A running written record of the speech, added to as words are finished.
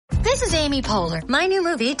This is Amy Poehler. My new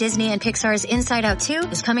movie, Disney and Pixar's Inside Out 2,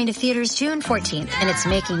 is coming to theaters June 14th, and it's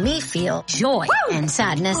making me feel joy and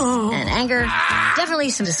sadness and anger,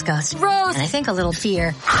 definitely some disgust, and I think a little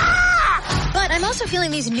fear. But I'm also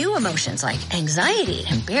feeling these new emotions like anxiety,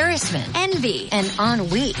 embarrassment, envy, and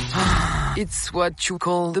ennui. It's what you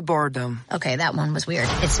call the boredom. Okay, that one was weird.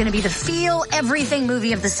 It's gonna be the feel everything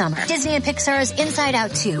movie of the summer. Disney and Pixar's Inside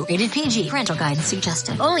Out 2, rated PG, parental guidance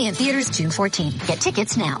suggested. Only in theaters June 14th. Get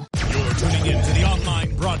tickets now. You're tuning in to the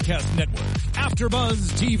online broadcast network,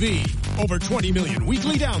 AfterBuzz TV. Over 20 million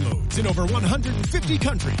weekly downloads in over 150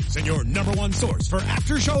 countries, and your number one source for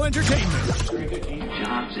after-show entertainment.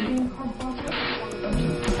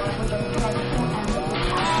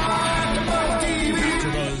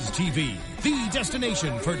 AfterBuzz TV, the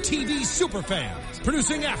destination for TV superfans,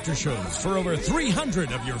 producing after shows for over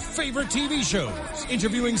 300 of your favorite TV shows,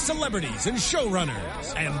 interviewing celebrities and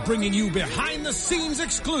showrunners, and bringing you behind-the-scenes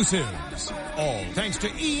exclusives. All thanks to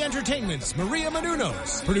E! Entertainment's Maria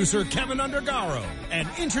Menounos, producer Kevin Undergaro, and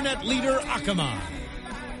internet leader Akamai.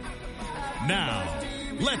 Now,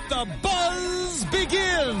 let the buzz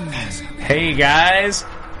begin! Hey guys,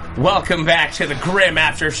 welcome back to the Grim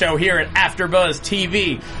After Show here at AfterBuzz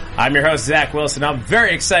TV. I'm your host, Zach Wilson. I'm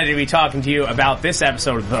very excited to be talking to you about this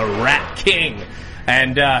episode of The Rat King.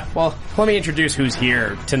 And, well, let me introduce who's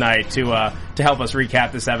here tonight to help us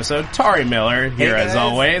recap this episode. Tari Miller here, as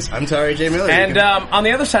always. I'm Tari J. Miller. And on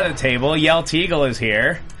the other side of the table, Yell Teagle is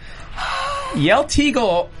here. Yell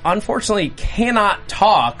Teagle, unfortunately, cannot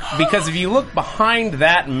talk because if you look behind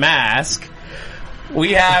that mask,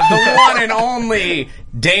 we have the one and only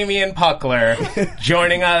Damian Puckler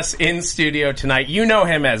joining us in studio tonight. You know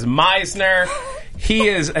him as Meisner. He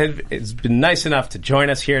has been nice enough to join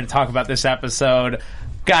us here to talk about this episode.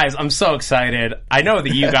 Guys, I'm so excited. I know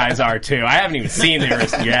that you guys are too. I haven't even seen the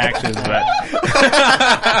reactions, but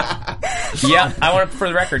yeah, I want to, for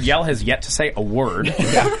the record, Yell has yet to say a word.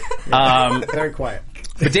 Yeah. Very quiet.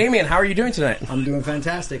 But Damian, how are you doing tonight? I'm doing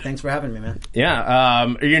fantastic. Thanks for having me, man. Yeah.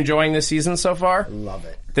 Are you enjoying this season so far? Love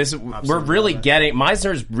it. We're really getting,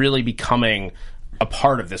 Meisner's really becoming a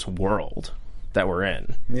part of this world that we're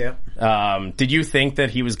in. Yeah. Did you think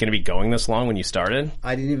that he was going to be going this long when you started?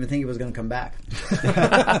 I didn't even think he was going to come back.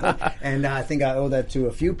 And I think I owe that to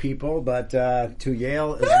a few people, but to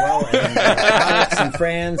Yale as well, and Alex and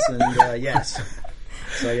France, and yes.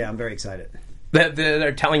 So yeah, I'm very excited.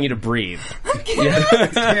 They're telling you to breathe.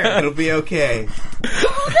 It'll be okay.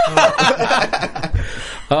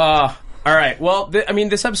 All right. Well,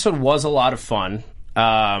 this episode was a lot of fun.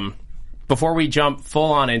 Before we jump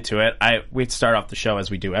full on into it, we'd start off the show as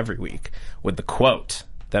we do every week with the quote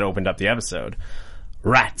that opened up the episode.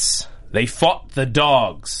 Rats, they fought the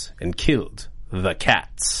dogs and killed the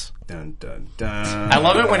cats. Dun, dun, dun. I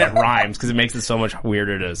love it when it rhymes because it makes it so much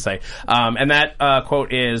weirder to say. And that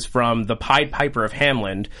quote is from The Pied Piper of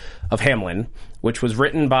Hamelin, which was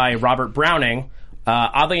written by Robert Browning.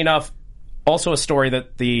 Oddly enough, also a story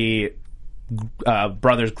that the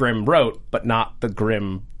Brothers Grimm wrote, but not the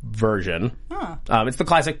Grimm version. Huh. It's the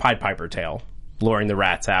classic Pied Piper tale, luring the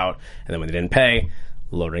rats out, and then when they didn't pay,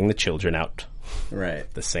 luring the children out. Right.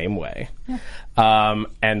 The same way. Yeah.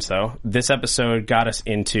 And so this episode got us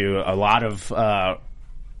into a lot of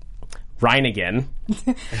Reinigen.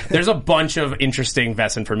 There's a bunch of interesting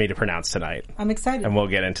Vesson for me to pronounce tonight. I'm excited. And we'll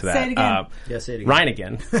get into that. Say it again. Yeah, say it again.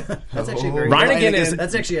 Reinigen. That's actually very Reinigen is...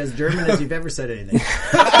 That's actually as German as you've ever said anything.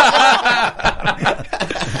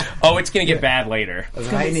 Oh, it's going to get bad later.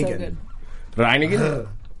 Reinigen. So Reinigen?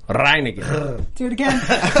 Reinigen. Do it again.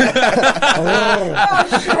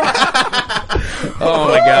 Oh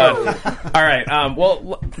my god. All right.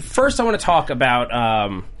 Well, first I want to talk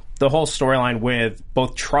about the whole storyline with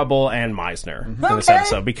both Trouble and Meisner in this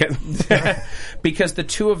episode because the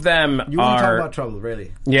two of them You want to talk about Trouble,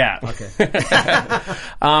 really? Yeah. Okay.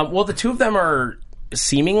 Well, the two of them are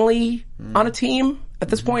seemingly on a team at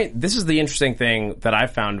this point. This is the interesting thing that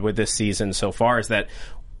I've found with this season so far is that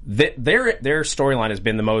their storyline has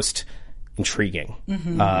been the most intriguing.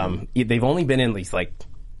 Mm-hmm. They've only been in these like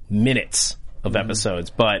minutes of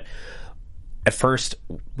episodes, but at first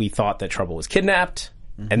we thought that Trouble was kidnapped,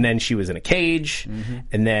 and then she was in a cage,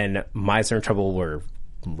 and then Meisner and Trouble were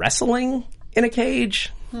wrestling in a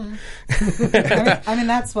cage. I mean,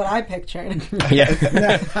 that's what I pictured.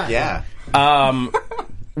 Yeah. Yeah.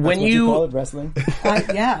 When That's what you call it, wrestling?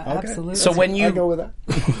 Yeah, absolutely. So when you I go with that.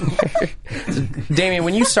 Damian,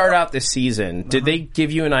 when you start out this season, did they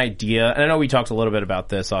give you an idea? And I know we talked a little bit about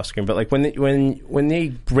this off screen, but like when they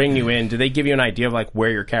bring you in, do they give you an idea of like where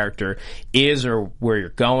your character is or where you're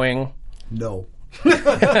going? No.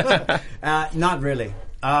 Not really.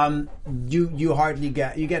 You hardly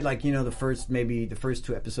get like, you know, the first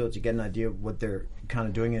 2 episodes, you get an idea of what they're kind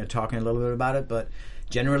of doing and talking a little bit about it, but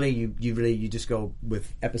generally you just go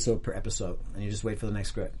with episode per episode and you just wait for the next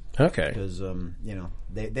script. Okay. Because you know,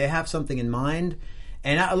 they have something in mind,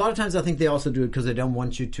 and a lot of times I think they also do it because they don't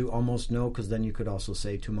want you to almost know, because then you could also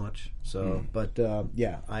say too much. So, but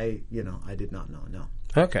I did not know. No.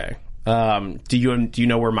 Okay. Do you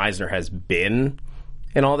know where Meisner has been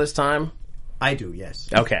in all this time? I do, yes.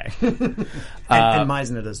 Okay. And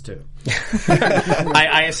Meisner does too.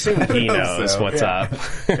 I assume he knows what's up.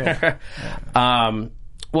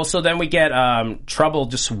 Well, so then we get Trouble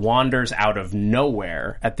just wanders out of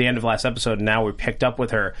nowhere at the end of last episode, and now we're picked up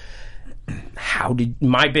with her.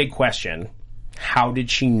 My big question, how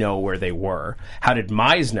did she know where they were? How did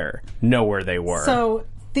Meisner know where they were? So,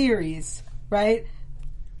 theories, right?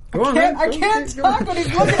 I can't talk when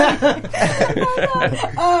he's looking at me.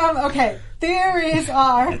 Okay. Theories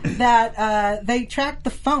are that they tracked the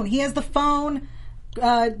phone. He has the phone.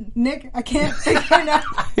 Nick, I can't figure it out.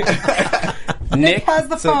 Nick has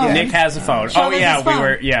the phone. Nick has the phone. Trouble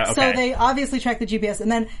Okay. So they obviously tracked the GPS.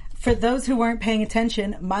 And then for those who weren't paying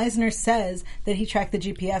attention, Meisner says that he tracked the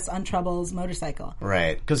GPS on Trouble's motorcycle.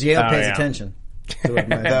 Right. Because Yale pays attention. The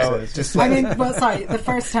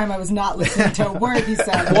first time I was not listening to a word he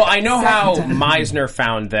said. Well, I know how Meisner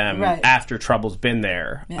found them after Trouble's been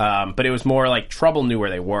there, Yeah. but it was more like Trouble knew where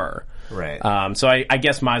they were. Right. So I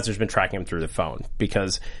guess Meisner's been tracking them through the phone,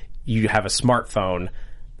 because you have a smartphone,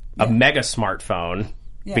 a mega smartphone,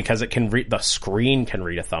 because it can read, the screen can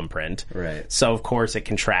read a thumbprint. Right. So of course it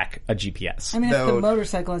can track a GPS. I mean, if the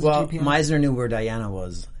motorcycle has a GPS. Meisner knew where Diana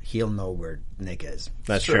was. He'll know where Nick is.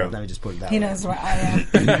 That's true. Let me just put it that He way. knows where I am.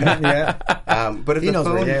 Yeah. But if He the knows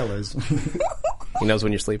phone, where Yale is. He knows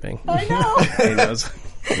when you're sleeping. I know. He knows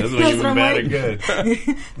when you're in bed. very good.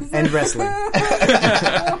 And wrestling.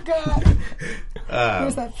 Oh, God.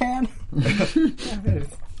 Where's that fan?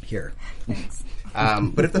 Here. Thanks.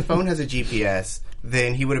 But if the phone has a GPS,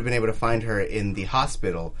 then he would have been able to find her in the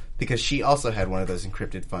hospital, because she also had one of those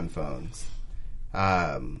encrypted fun phones.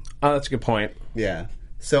 Oh, that's a good point. Yeah.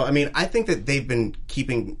 So, I mean, I think that they've been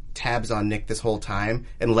keeping tabs on Nick this whole time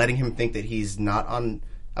and letting him think that he's not on,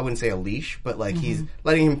 I wouldn't say a leash, but like he's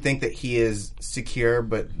letting him think that he is secure,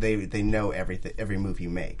 but they know every move he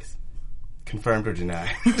makes. Confirmed or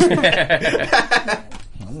denied? I'm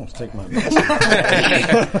going to take my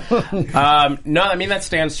No, I mean, that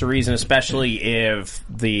stands to reason, especially if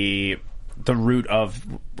the root of,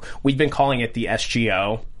 we've been calling it the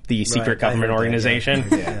SGO, the secret government organization,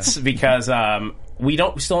 It's because we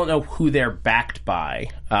still don't know who they're backed by.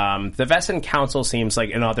 The Vesson Council seems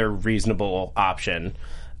like another reasonable option,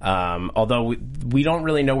 although we don't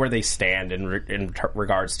really know where they stand in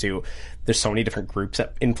regards to. There's so many different groups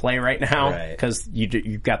in play right now, because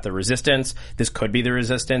you've got the Resistance. This could be the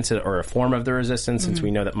Resistance or a form of the Resistance, since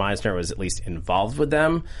we know that Meisner was at least involved with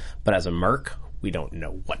them. But as a merc, we don't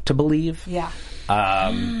know what to believe. Yeah.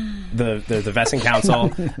 The Vesson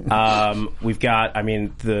Council. We've got, I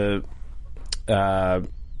mean, the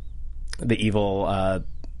evil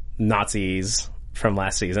Nazis from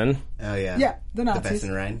last season. Oh, yeah. Yeah, the Nazis. The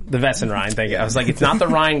Vessenrhein. The Vessenrhein, thank you. I was like, it's not the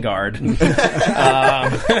Rhine Guard.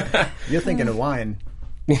 You're thinking of wine.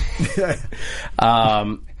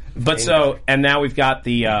 But so, and now we've got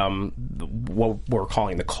the what we're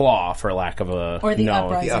calling the Claw, for lack of a Or the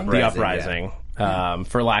known, Uprising. the Uprising,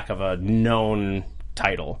 for lack of a known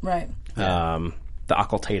title. Right. The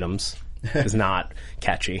Occultatums is not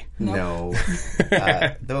catchy. No.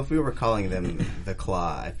 Though if we were calling them the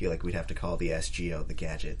Claw, I feel like we'd have to call the SGO the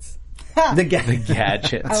Gadgets. The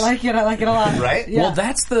Gadgets. I like it a lot. Right? Yeah. Well,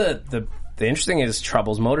 that's the interesting is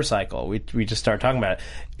Trouble's motorcycle. We just started talking about it.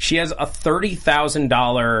 She has a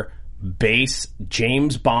 $30,000 base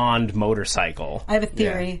James Bond motorcycle. I have a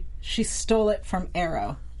theory. She stole it from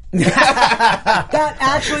Arrow. That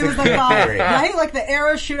actually was the thought, right? Like the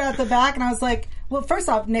arrows shoot out the back, and I was like, well, first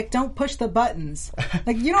off, Nick, don't push the buttons.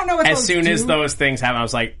 Like, you don't know what As those soon do. as those things happen, I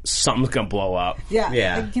was like, something's gonna blow up. Yeah.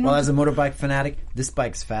 Yeah. Like, you know, Well, as a motorbike fanatic, this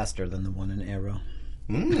bike's faster than the one in Arrow.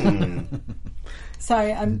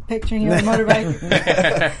 sorry, I'm picturing you on a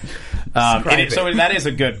motorbike. So that is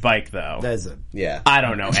a good bike, though. That is it. Yeah. I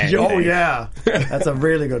don't know anything. Oh yeah, that's a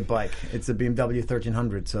really good bike. It's a BMW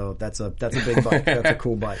 1300, so that's a big bike. That's a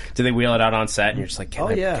cool bike. Do they wheel it out on set, and you're just like,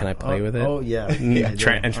 can I play with it? Oh yeah. And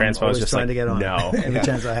Transpo's always just trying like, to get on. no. Every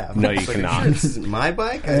chance I have. No, you cannot. This isn't my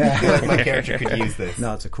bike? I feel like my character could use this.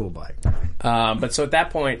 No, it's a cool bike. But so at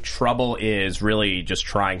that point, Trouble is really just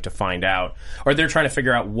trying to find out, or they're trying to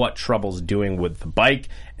figure out what Trouble's doing with the bike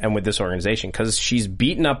and with this organization, because she's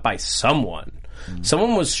beaten up by someone.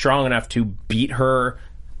 Someone was strong enough to beat her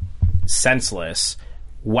senseless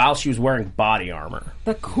while she was wearing body armor.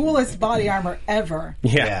 The coolest body armor ever.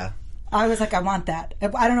 Yeah. I was like, I want that.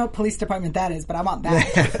 I don't know what police department that is, but I want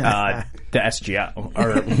that. The SGO.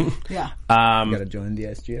 Or, Yeah. Gotta join the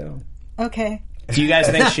SGO. Okay. do you guys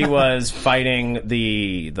think she was fighting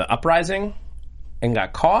the uprising and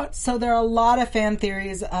got caught? So there are a lot of fan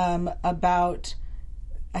theories about.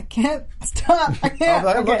 I can't stop. I can't.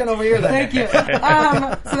 I'm looking over here then. Thank you. So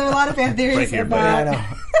there are a lot of fan theories here, buddy.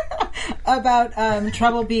 about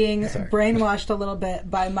Trouble being brainwashed a little bit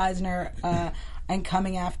by Meisner and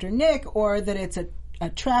coming after Nick, or that it's a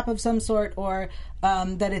trap of some sort, or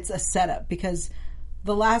that it's a setup, because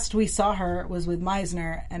the last we saw her was with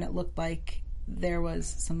Meisner, and it looked like there was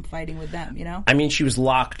some fighting with them, you know? I mean, she was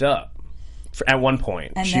locked up at one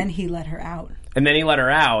point. And then he let her out. And then he let her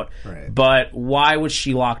out. Right. But why was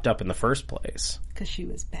she locked up in the first place? Because she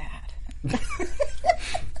was bad.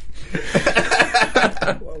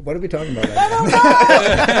 What are we talking about?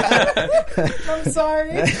 I'm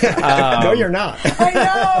sorry. No, you're not. I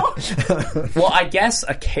know. Well, I guess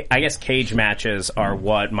cage matches are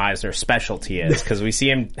what Meisner's specialty is, because we see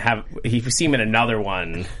him in another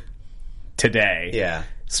one today. Yeah.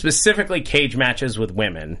 Specifically, cage matches with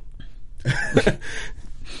women.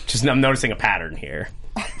 Just I'm noticing a pattern here.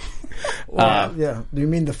 Yeah. Do you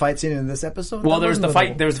mean the fight scene in this episode? Well, there was the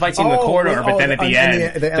fight scene in the corridor, but then at the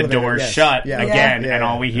end, the elevator, door's yes. shut Yeah. again, Yeah. and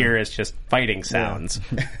all we hear is just fighting sounds,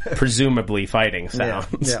 presumably fighting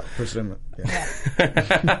sounds. presumably. Yeah.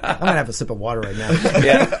 I'm gonna have a sip of water right now.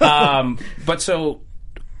 Yeah. But so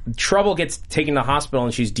Trouble gets taken to the hospital,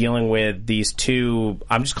 and she's dealing with these two.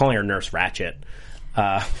 I'm just calling her Nurse Ratchet.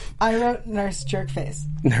 I wrote Nurse Jerkface.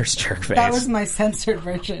 Nurse Jerkface. That was my censored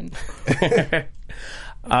version.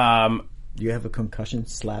 You have a concussion?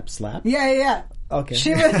 Slap. Yeah. Okay.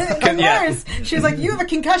 She was a nurse. She was like, "You have a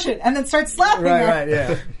concussion," and then starts slapping her. Right.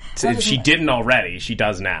 Yeah. If she didn't already, she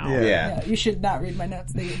does now. Yeah. Yeah, you should not read my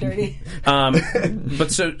notes. They get dirty.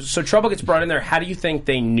 But so Trouble gets brought in there. How do you think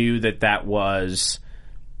they knew that was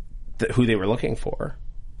who they were looking for?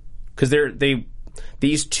 Because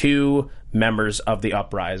these two members of the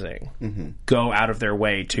uprising go out of their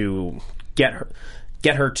way to get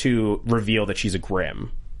her to reveal that she's a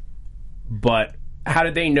Grimm. But how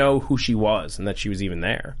did they know who she was and that she was even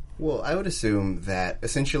there? Well, I would assume that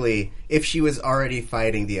essentially, if she was already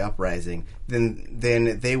fighting the uprising, then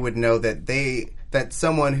they would know that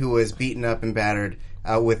someone who was beaten up and battered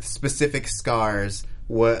with specific scars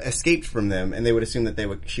escaped from them, and they would assume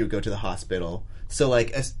that she would go to the hospital. So,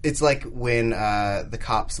 like, it's like when the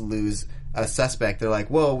cops lose a suspect. They're like,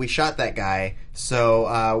 "Whoa, we shot that guy,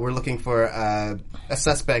 so we're looking for a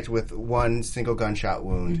suspect with one single gunshot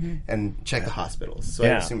wound, and check the hospitals." So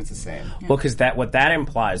I assume it's the same. Well, because what that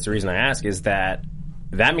implies, the reason I ask is that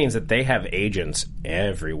means that they have agents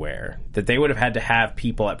everywhere. That they would have had to have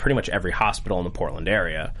people at pretty much every hospital in the Portland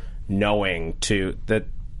area knowing to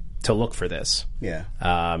look for this. Yeah.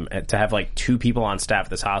 To have like 2 people on staff at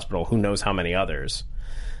this hospital, who knows how many others.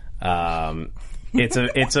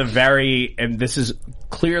 It's a very, and this is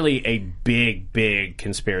clearly a big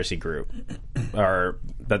conspiracy group, or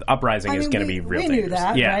the uprising is going to be real. We dangerous. knew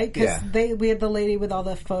that, right? Because Yeah. we had the lady with all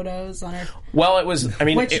the photos on her. Well, it was. I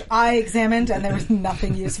mean, Which I examined, and there was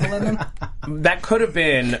nothing useful in them. that could have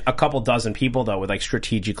been a couple dozen people, though, with like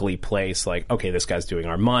strategically placed, like, okay, this guy's doing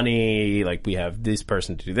our money, like we have this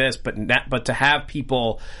person to do this, but to have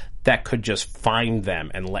people that could just find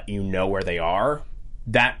them and let you know where they are,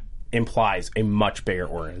 that implies a much bigger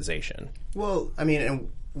organization. Well, I mean, and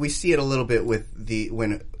we see it a little bit with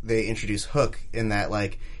when they introduce Hook, in that,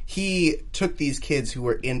 like, he took these kids who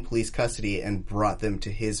were in police custody and brought them to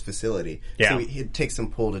his facility. Yeah. So it takes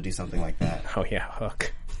some pull to do something like that. Oh yeah,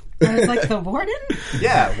 Hook. I was like, the warden?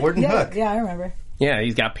 Yeah, Warden Yeah, Hook. yeah, I remember. Yeah,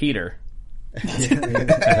 he's got Peter.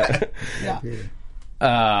 Yeah.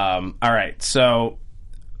 All right, so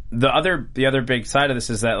the other big side of this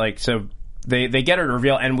is that, like, so they get her to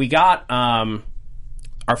reveal, and we got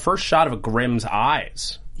our first shot of a Grimm's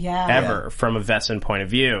eyes ever from a Vesson point of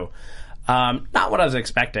view. Not what I was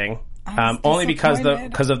expecting, only because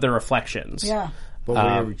of the reflections. Yeah. What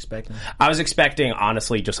were you expecting? I was expecting,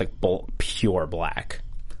 honestly, just like pure black.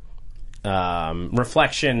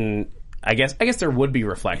 Reflection, I guess there would be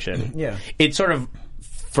reflection. Yeah. It sort of,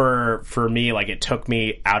 for me, like, it took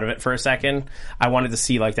me out of it for a second. I wanted to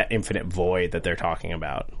see, like, that infinite void that they're talking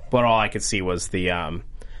about. But all I could see was the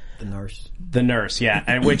nurse. The nurse, yeah.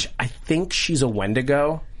 And which I think she's a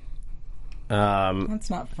Wendigo. That's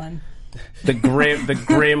not fun. The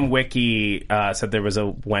Grimm wiki said there was a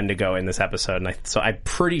Wendigo in this episode, and so I'm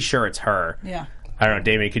pretty sure it's her. Yeah. I don't know,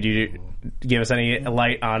 Damien, could you give us any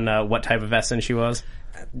light on what type of Vesson she was?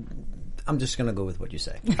 I'm just going to go with what you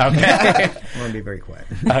say. Okay. I want to be very quiet.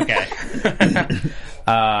 Okay.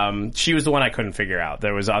 She was the one I couldn't figure out.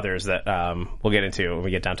 There was others that we'll get into when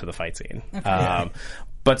we get down to the fight scene. Okay.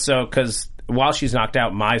 But so, because while she's knocked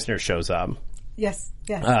out, Meisner shows up. Yes.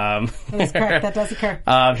 That's correct. That does occur.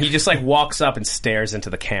 He just like walks up and stares into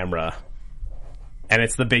the camera. And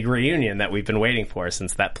it's the big reunion that we've been waiting for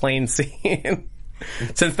since that plane scene.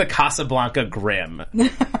 Since the Casablanca Grim.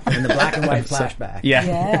 And the black and white flashback.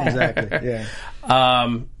 Yeah. Exactly.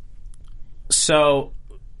 Yeah. So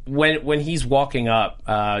when he's walking up,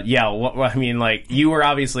 I mean, like, you were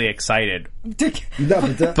obviously excited, but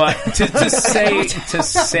to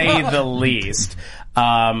say the least.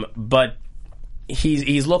 But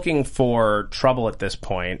he's looking for trouble at this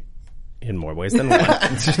point in more ways than one.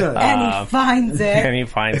 And he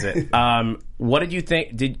finds it. What did you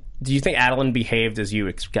think? Do you think Adeline behaved as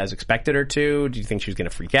you guys expected her to? Do you think she was going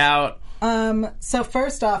to freak out? So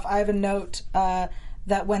first off, I have a note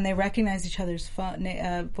that when they recognize each other's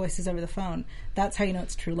voices over the phone, that's how you know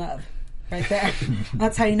it's true love, right there.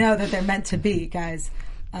 That's how you know that they're meant to be, guys.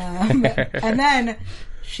 And then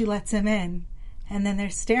she lets him in, and then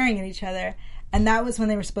they're staring at each other, and that was when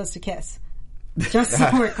they were supposed to kiss. Just so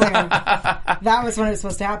we're clear, that was when it was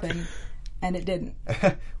supposed to happen. And it didn't.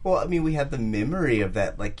 Well, I mean, we had the memory of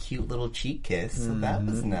that, like, cute little cheek kiss, so that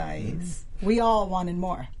was nice. We all wanted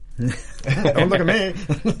more. Don't look at me.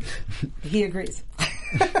 He agrees.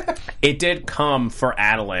 It did come for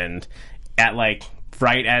Adeline at, like,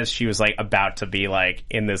 right as she was, like, about to be, like,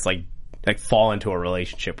 in this, like fall into a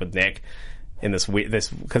relationship with Nick in this,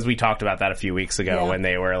 because we talked about that a few weeks ago when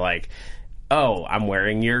they were like, oh, I'm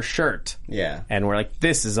wearing your shirt. Yeah. And we're like,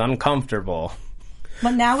 this is uncomfortable.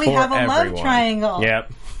 But now we have a love triangle.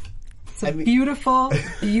 Yep. It's a beautiful,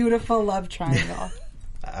 beautiful love triangle.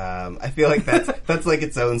 I feel like that's like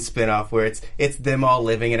its own spin-off where it's them all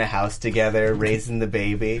living in a house together, raising the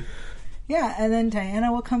baby. Yeah, and then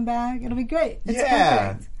Diana will come back. It'll be great. It's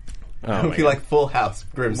perfect. Oh, It'll be like Full House,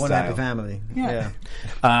 Grimm One style. happy family. Yeah.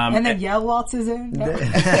 And then Yell waltzes in.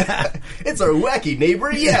 It's our wacky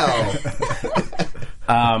neighbor Yell.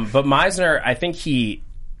 But Meisner, I think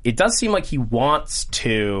it does seem like he wants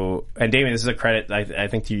to, and Damien, this is a credit, I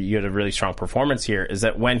think you had a really strong performance here, is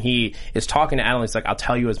that when he is talking to Adeline, he's like, I'll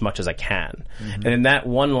tell you as much as I can. Mm-hmm. And in that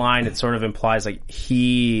one line, it sort of implies like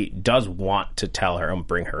he does want to tell her and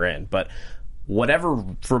bring her in. But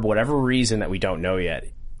for whatever reason that we don't know yet,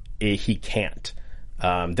 he can't.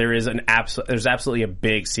 There's absolutely a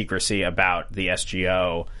big secrecy about the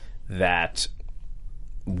SGO that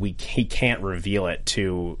he can't reveal it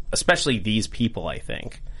to, especially these people, I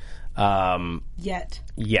think. Yet.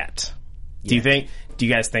 Do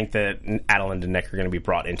you guys think that Adeline and Nick are going to be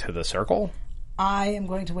brought into the circle? I am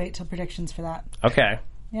going to wait till predictions for that. Okay.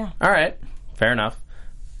 Yeah. All right. Fair enough.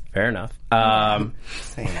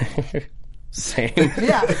 Same.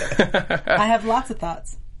 Yeah. I have lots of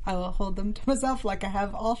thoughts. I will hold them to myself like I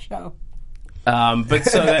have all show. But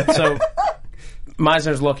so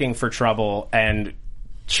Meisner's looking for trouble and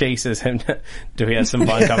chases him. Do we have some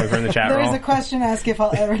fun coming from the chat room? There's a question asked if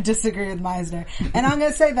I'll ever disagree with Meisner. And I'm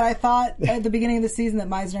going to say that I thought at the beginning of the season that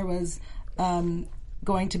Meisner was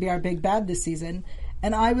going to be our big bad this season.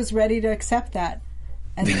 And I was ready to accept that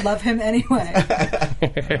and love him anyway.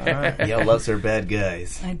 Yell loves her bad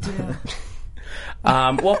guys. I do.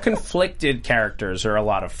 Well, conflicted characters are a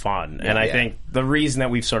lot of fun. And I think the reason that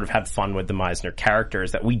we've sort of had fun with the Meisner character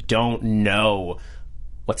is that we don't know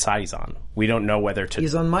what side he's on. We don't know whether to...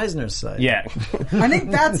 He's on Meisner's side. Yeah. I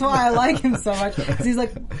think that's why I like him so much. Because he's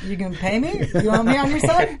like, you can pay me? You want me on your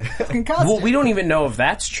side? It's going to cost Well, we don't even know if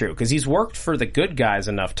that's true. Because he's worked for the good guys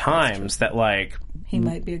enough times that, like... He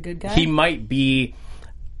might be a good guy. He might be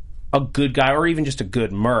a good guy or even just a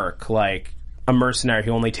good merc. Like... a mercenary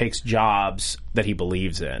who only takes jobs that he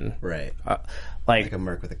believes in. Right. Like a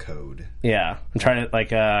merc with a code. Yeah. I'm trying to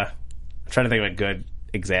think of a good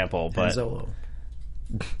example, but Zolo.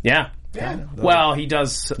 Yeah. Well, he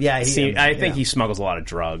does. Yeah, I think he smuggles a lot of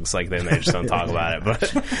drugs. Like, then they just don't talk about it.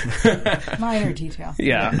 But minor detail.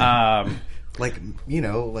 Yeah. Like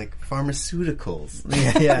pharmaceuticals.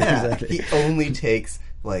 Yeah, exactly. He only takes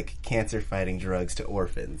like cancer-fighting drugs to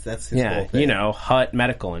orphans. That's his whole thing. Hut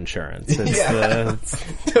medical insurance. It's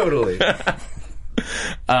totally.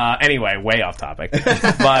 Anyway, way off topic.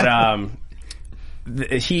 But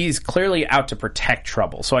he's clearly out to protect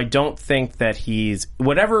Trouble. So I don't think that he's...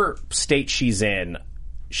 whatever state she's in,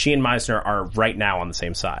 she and Meisner are right now on the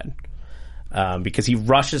same side. Because he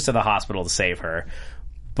rushes to the hospital to save her,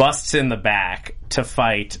 busts in the back to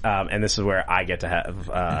fight, and this is where I get to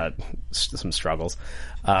have some struggles.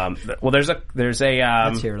 Well, there's a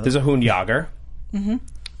Hoonjager. Mm-hmm.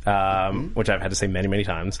 which I've had to say many, many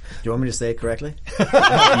times. Do you want me to say it correctly?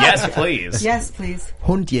 Yes, please. Yes, please.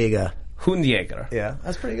 Hundjäger. Hundjäger. Yeah,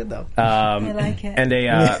 that's pretty good though. I like it. And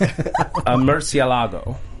a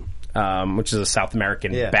murcielago, which is a South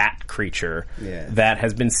American bat creature that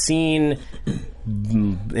has been seen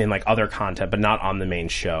in like other content, but not on the main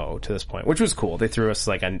show to this point, which was cool. They threw us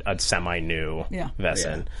like a semi-new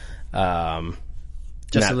Vessen.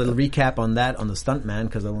 Just a little recap on that, on the stuntman,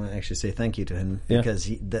 because I want to actually say thank you to him,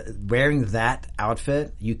 because wearing that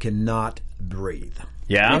outfit, you cannot breathe.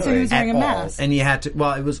 Yeah, so he was wearing a mask, and he had to.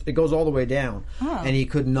 Well, it goes all the way down, and he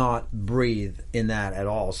could not breathe in that at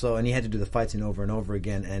all. So, and he had to do the fight scene over and over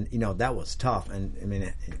again, and that was tough. And I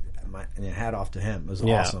mean, hat off to him. It was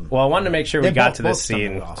awesome. Well, I wanted to make sure we got to this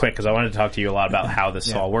scene quick because I wanted to talk to you a lot about how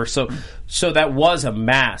this all works. So that was a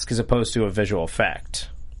mask as opposed to a visual effect.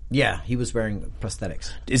 Yeah, he was wearing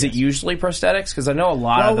prosthetics. Is it usually prosthetics? Because I know a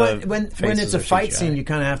lot of the when it's a fight scene, you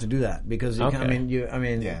kind of have to do that because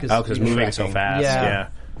because moving so fast. Yeah.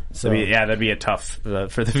 So that'd be a tough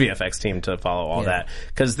for the VFX team to follow all that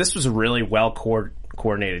because this was a really well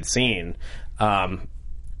coordinated scene,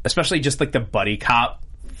 especially just like the buddy cop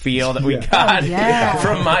feel that we got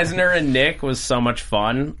from Meisner and Nick was so much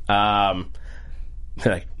fun.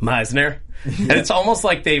 Like Meisner. And it's almost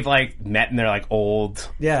like they've like met and they're like old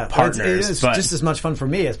partners. It is just as much fun for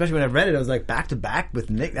me, especially when I read it. I was like back to back with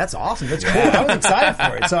Nick. That's awesome. That's cool. I was excited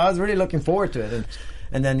for it, so I was really looking forward to it.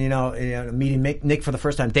 And then meeting Nick for the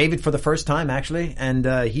first time, David for the first time actually, and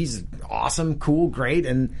he's awesome, cool, great,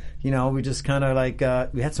 and we just kind of like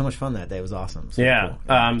we had so much fun that day. It was awesome. So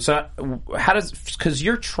cool. So how because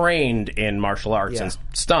you're trained in martial arts and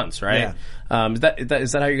stunts, right? Is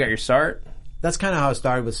that how you got your start? That's kind of how I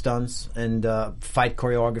started with stunts and fight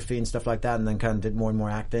choreography and stuff like that, and then kind of did more and more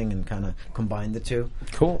acting and kind of combined the two.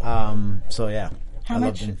 Cool. So yeah. How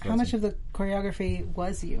much of the choreography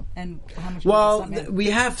was you, and how much?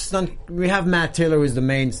 We have Matt Taylor, who's the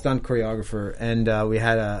main stunt choreographer, and we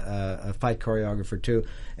had a fight choreographer too.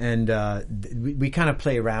 And we kind of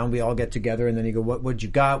play around. We all get together, and then you go, "What you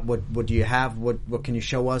got? What do you have? What can you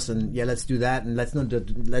show us?" And let's do that, and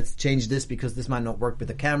let's change this because this might not work with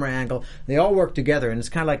the camera angle. They all work together, and it's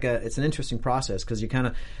kind of like it's an interesting process because you kind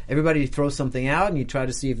of everybody throws something out, and you try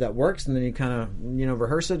to see if that works, and then you kind of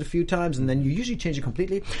rehearse it a few times, and then you usually change it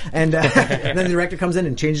completely, and then the director comes in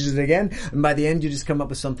and changes it again, and by the end you just come up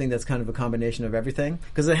with something that's kind of a combination of everything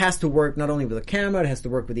because it has to work not only with the camera, it has to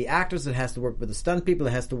work with the actors, it has to work with the stunt people,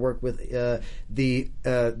 it has to work with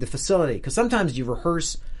the facility because sometimes you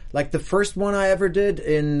rehearse. Like the first one I ever did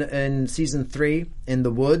in season 3 in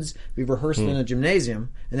the woods, we rehearsed in a gymnasium,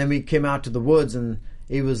 and then we came out to the woods, and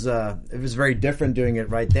it was very different doing it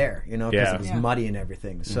right there, because it was muddy and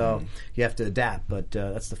everything. So you have to adapt, but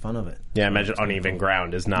that's the fun of it. Yeah, imagine uneven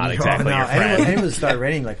ground is not exactly your friend. And it would start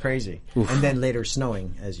raining like crazy, and then later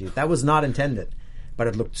snowing that was not intended, but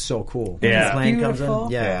it looked so cool. Yeah, the plane comes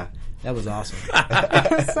in. Yeah. That was awesome.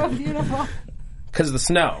 It was so beautiful. Because of the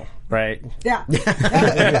snow, right? Yeah.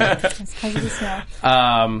 It's because of the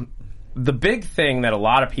snow. The big thing that a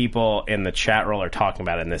lot of people in the chat roll are talking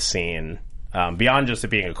about in this scene, beyond just it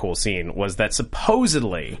being a cool scene, was that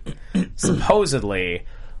supposedly,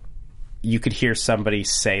 you could hear somebody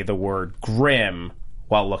say the word Grimm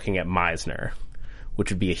while looking at Meisner, which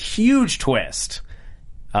would be a huge twist.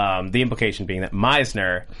 The implication being that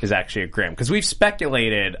Meisner is actually a Grimm. Because we've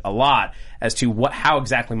speculated a lot as to how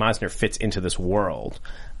exactly Meisner fits into this world.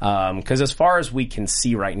 Because as far as we can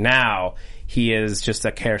see right now, he is just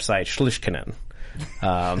a Kersai Schlishkinen.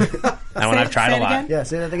 And when I've tried a lot. Yeah,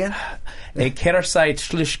 say that again. A Kersai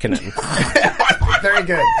Schlishkinen. Very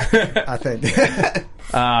good, I think.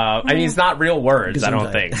 I mean, it's not real words, I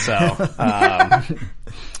don't think. So,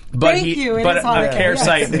 but a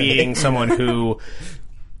Kersai being someone who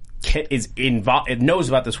is involved, knows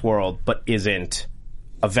about this world, but isn't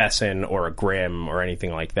a Vessen or a Grimm or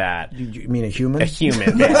anything like that. You mean a human? A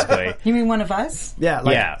human, basically. You mean one of us?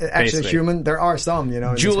 Yeah, actually human. There are some,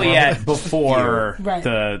 Juliet before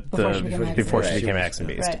before she became Axe and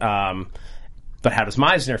Beast. Right. But how does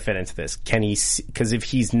Meisner fit into this? Can he? Because if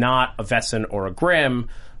he's not a Vessen or a Grimm,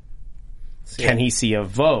 can he see a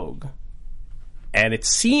Vogue? And it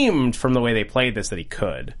seemed from the way they played this that he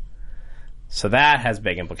could. So that has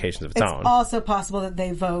big implications of its own. It's also possible that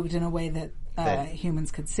they vogued in a way that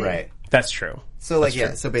humans could see. Right. That's true. So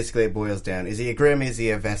so basically it boils down, is he a Grimm, is he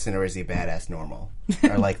a Vessen, or is he badass normal?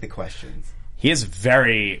 Are like the questions. He is a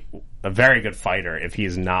very good fighter if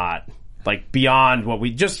he's not, like, beyond what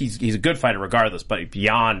he's a good fighter regardless, but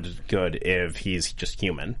beyond good if he's just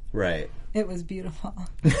human. Right. It was beautiful.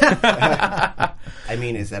 I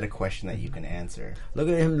mean, is that a question that you can answer? Look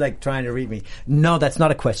at him like trying to read me. No, that's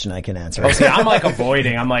not a question I can answer. Oh, see, I'm like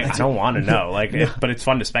avoiding. I'm like, I don't want to know. Like, but it's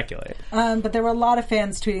fun to speculate. But there were a lot of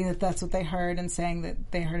fans tweeting that that's what they heard and saying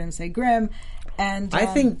that they heard him say Grimm. And I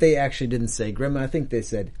think they actually didn't say Grimm. I think they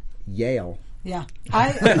said Yale. Yeah.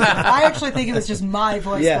 I actually think it was just my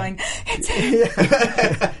voice going, it's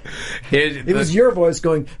him. It was your voice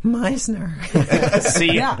going, Meisner.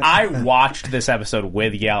 See, I watched this episode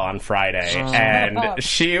with Yale on Friday, and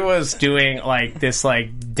she was doing like this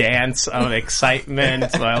like dance of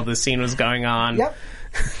excitement while the scene was going on. Yep.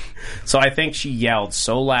 So I think she yelled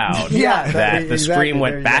so loud Yeah. that the Exactly. screen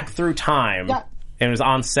went There you back go. through time. Yeah. And it was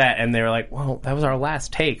on set, and they were like, well, that was our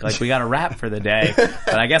last take. Like, we got a wrap for the day.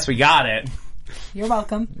 But I guess we got it. You're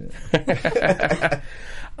welcome.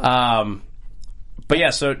 But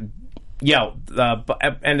yeah, so, end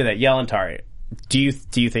of that, Yell and Tari, do you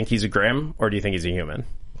think he's a Grimm, or do you think he's a human?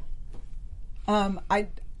 I'm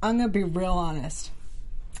going to be real honest.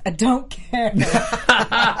 I don't care.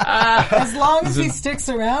 As long as he sticks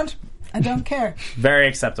around, I don't care. Very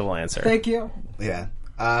acceptable answer. Thank you. Yeah.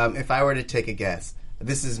 If I were to take a guess,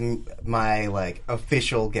 this is my like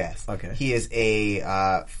official guess. Okay. He is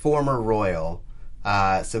a former royal,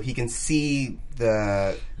 so he can see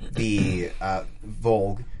the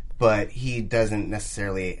Volg, but he doesn't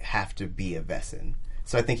necessarily have to be a Vessin.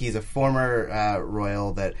 So I think he's a former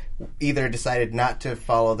royal that either decided not to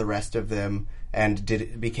follow the rest of them and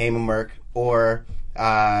became a merc, or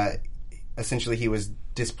essentially he was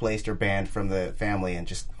displaced or banned from the family and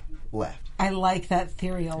just left. I like that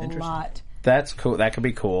theory a lot. That's cool. That could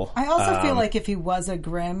be cool. I also feel like if he was a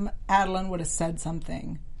Grimm, Adeline would have said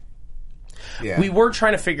something. Yeah. We were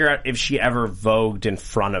trying to figure out if she ever vogued in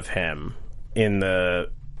front of him in the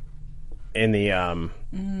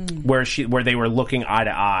where they were looking eye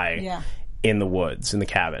to eye in the woods in the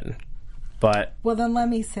cabin. But Well, then let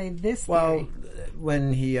me say this Well,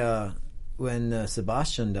 theory. when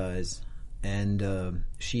Sebastian dies and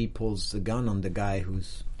she pulls the gun on the guy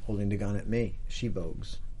who's holding the gun at me, she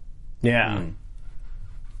vogues. yeah.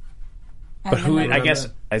 I But have who another- I guess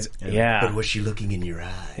But was she looking in your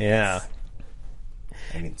eyes? yeah.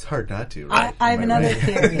 I mean, it's hard not to, right? I have Am I another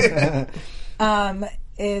right? theory.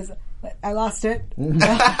 Is I lost it.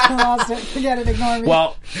 I lost it. Forget it. Ignore me.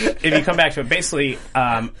 Well, if you come back to it, basically,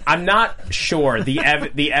 I'm not sure. The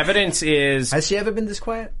evidence is Has she ever been this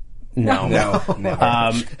quiet? no. No,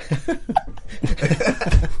 never.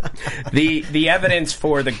 The evidence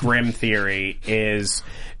for the Grimm theory is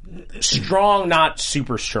strong, not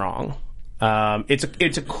super strong.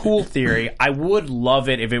 It's a cool theory. I would love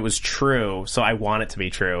it if it was true, so I want it to be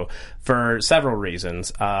true for several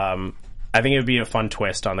reasons. I think it would be a fun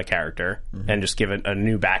twist on the character and just give it a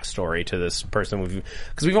new backstory to this person.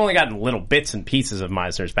 Because we've only gotten little bits and pieces of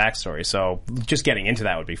Meisner's backstory, so just getting into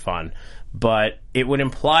that would be fun. But it would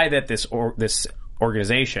imply that this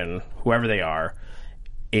organization, whoever they are,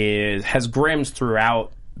 has Grimms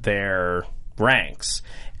throughout their ranks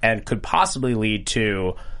and could possibly lead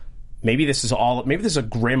to maybe this is a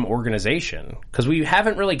Grimm organization, because we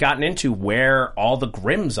haven't really gotten into where all the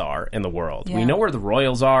Grimms are in the world. Yeah. We know where the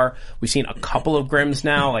Royals are. We've seen a couple of Grimms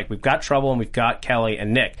now. Like, we've got Trouble and we've got Kelly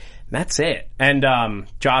and Nick. And that's it. And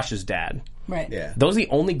Josh's dad. right. Yeah. Those are the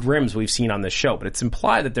only Grimms we've seen on this show, but it's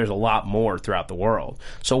implied that there's a lot more throughout the world.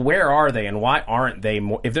 So where are they, and why aren't they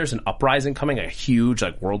more? If there's an uprising coming, a huge,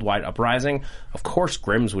 like, worldwide uprising, of course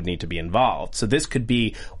Grimms would need to be involved. So this could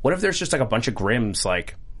be, what if there's just like a bunch of Grimms,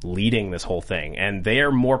 like, leading this whole thing, and they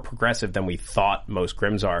are more progressive than we thought most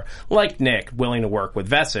Grimms are, like Nick, willing to work with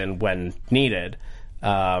Vessin when needed,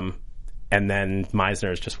 and then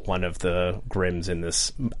Meisner is just one of the Grimms in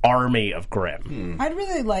this army of Grimm. I'd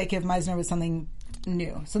really like if Meisner was something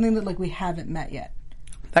new, something that like we haven't met yet.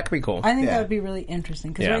 That could be cool. I think Yeah. that would be really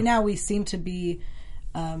interesting, because Yeah. right now we seem to be,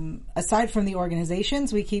 aside from the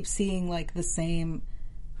organizations, we keep seeing like the same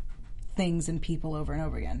things and people over and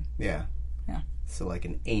over again. Yeah. Yeah. So like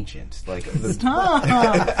an ancient, like Stop.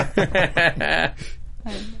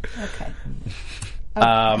 Okay.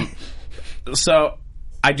 So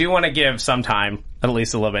I do want to give some time, at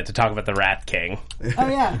least a little bit, to talk about the Rat King Oh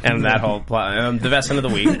yeah. and that whole plot, the Vessin of the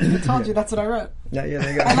Week. I told you that's what I wrote. Yeah,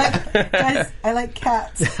 there you go. Guys, I like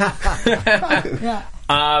cats. Yeah.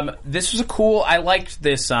 This was a cool. I liked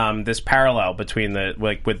this this parallel between the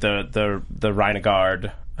with the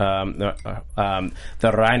Reinegard, the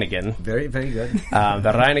Reinigen, Very, very good.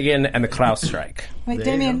 the Reinigen and the Klausstreich. Wait,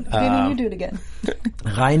 Damien, you do it again.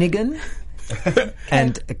 Reinigen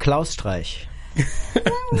and Klaus Streich.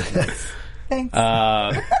 Thanks.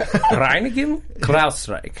 Reinigen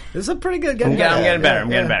Krausreich. This is a pretty good I'm game. getting better. I'm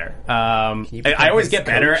getting better. I always get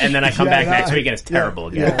better, and then I come back next week and it's terrible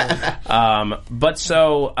again. But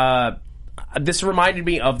so this reminded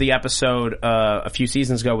me of the episode a few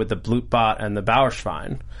seasons ago with the Blutbot and the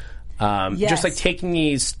Bauerschwein. Just like taking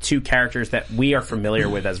these two characters that we are familiar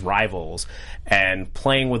with as rivals and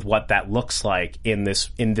playing with what that looks like in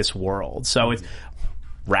this world. So it's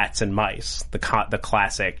rats and mice, the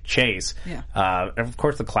classic chase. Yeah. And of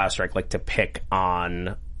course, the Krausreich like to pick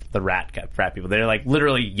on the rat people. They're like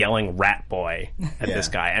literally yelling "rat boy" at this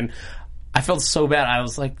guy, and I felt so bad. I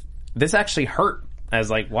was like, this actually hurt. I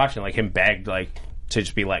was like watching like him beg like to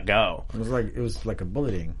just be let go. It was like a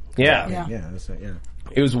bullying. Yeah. Yeah.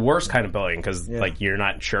 It was worse kind of bullying because like you're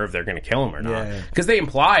not sure if they're going to kill him or not. Because they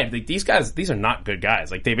implied like these are not good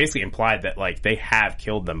guys. Like they basically implied that like they have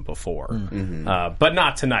killed them before, but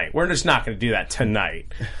not tonight. We're just not going to do that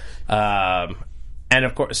tonight. And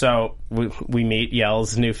of course, so we meet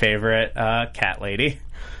Yell's new favorite, cat lady.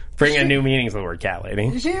 Bring a new meaning to the word cat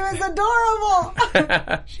lady. She was adorable.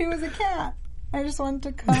 She was a cat. I just wanted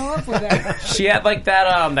to cuddle up with her. She had like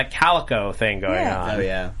that calico thing going on. Oh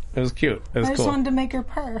yeah. It was cute. It was I just wanted to make her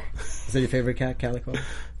purr. Is that your favorite cat, Calico?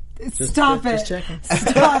 Stop it. Just checking.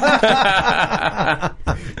 Stop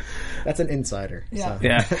it. That's an insider. Yeah. So.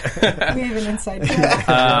 Yeah. We have an inside joke.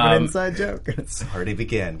 An inside joke. It's already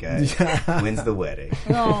began, guys. When's the wedding?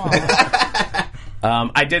 I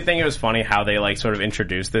did think it was funny how they like sort of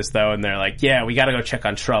introduced this though, and they're like, "Yeah, we got to go check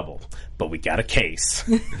on Trouble, but we got a case."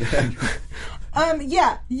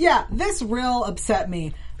 Yeah. This real upset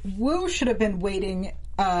me. Wu should have been waiting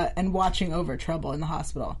and watching over Trouble in the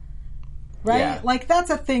hospital, right? Yeah. Like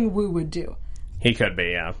that's a thing Wu would do. He could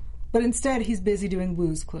be, yeah. But instead, he's busy doing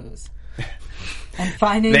Wu's clues and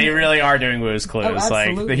finding. They really are doing Wu's clues. Oh,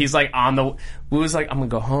 absolutely. Like he's like on the Wu's like, I'm gonna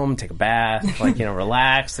go home, take a bath, like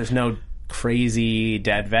relax. There's no crazy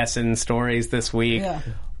Dad Vesson stories this week. Yeah.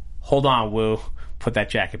 Hold on, Wu. Put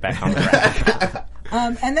that jacket back on the rack.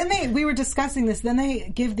 And then we were discussing this. Then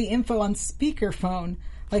they give the info on speakerphone,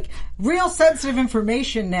 like real sensitive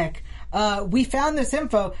information, Nick. We found this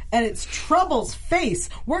info, and it's Trouble's face.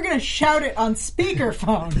 We're going to shout it on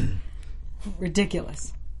speakerphone.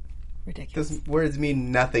 Ridiculous. Those words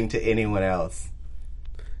mean nothing to anyone else.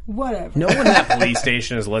 Whatever. No one in that police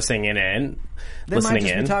station is listening in. They might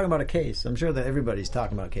just be talking about a case. I'm sure that everybody's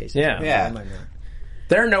talking about cases. Yeah.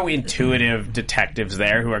 There are no intuitive detectives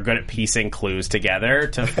there who are good at piecing clues together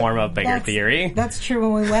to form a bigger theory. That's true.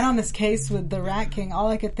 When we went on this case with the Rat King, all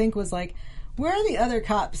I could think was like, where are the other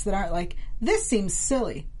cops that aren't like, this seems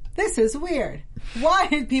silly. This is weird. Why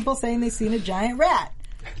are people saying they've seen a giant rat?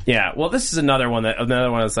 Yeah, well, this is another one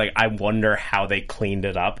that's like, I wonder how they cleaned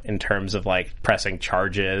it up in terms of like pressing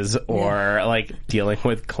charges or like dealing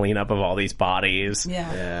with cleanup of all these bodies.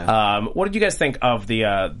 Yeah. What did you guys think of the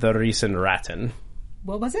Riesenratten?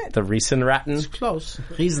 What was it? The Riesenratten? Close.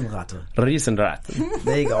 Riesenratte. Riesenratten.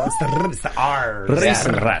 There you go. It's the R.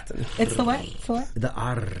 Riesenratten. It's the what? It's the what? The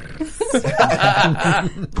R.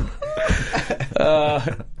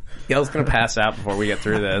 Gail's going to pass out before we get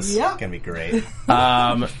through this. Yep. It's going to be great.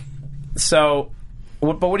 But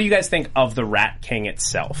what do you guys think of the Rat King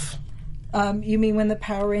itself? You mean when the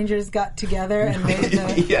Power Rangers got together and made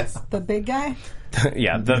the big guy?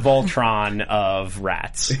 Yeah, the Voltron of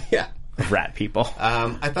rats. Yeah. Rat people.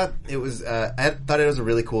 I thought it was a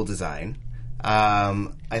really cool design.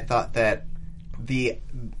 I thought that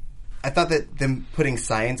them putting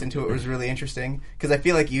science into it was really interesting because I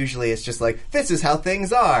feel like usually it's just like this is how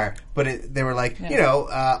things are, but they were like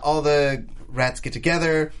all the rats get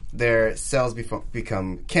together, their cells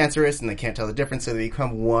become cancerous and they can't tell the difference, so they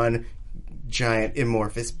become one giant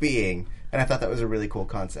amorphous being, and I thought that was a really cool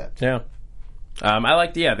concept. Yeah, I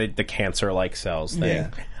liked the cancer-like cells thing.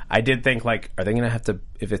 Yeah. I did think, like, are they going to have to,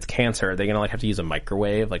 if it's cancer, are they going to, like, have to use a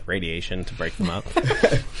microwave, like radiation, to break them up?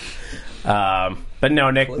 But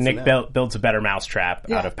no, Nick builds a better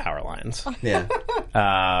mousetrap out of power lines. Yeah.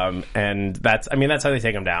 And that's how they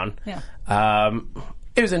take them down. Yeah.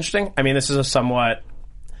 It was interesting. I mean, this is a somewhat,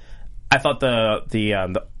 I thought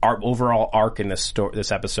the overall arc in this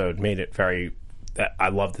episode made it very, I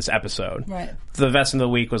love this episode. Right. The Vesson of the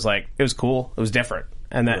Week was like, it was cool, it was different.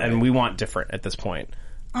 And we want different at this point.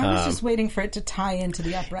 I was just waiting for it to tie into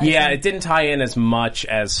the Uprising. Yeah, it didn't tie in as much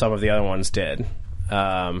as some of the other ones did.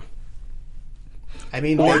 I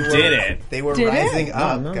mean, They were rising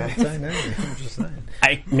up, guys. I'm just saying.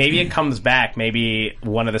 Maybe it comes back. Maybe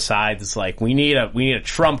one of the sides is like, we need a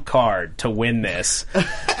trump card to win this.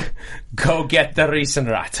 Go get the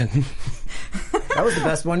Riesenratten. That was the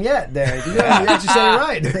best one yet. There, you actually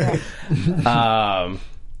said it right.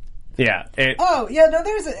 Yeah. Oh, yeah, no,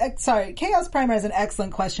 sorry, Chaos Primer is an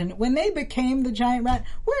excellent question. When they became the giant rat,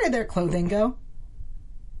 where did their clothing go?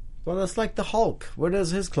 Well, that's like the Hulk. Where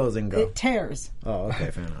does his clothing go? It tears. Oh,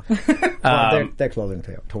 okay, fair enough. Well, their clothing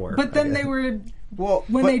tore. But then they were,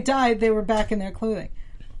 when they died, they were back in their clothing.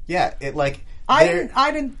 Yeah, it like... I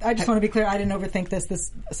just want to be clear, I didn't overthink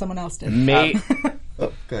this, someone else did.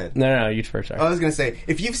 Oh, go ahead. No, you first. Sorry. I was going to say,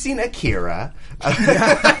 if you've seen Akira,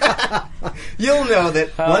 you'll know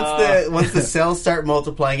that once the cells start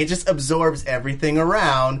multiplying, it just absorbs everything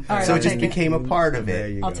around, right, so I'll it just take it. became a part of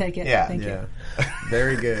it. I'll take it. Yeah. Thank you.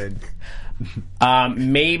 Very good.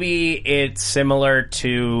 Maybe it's similar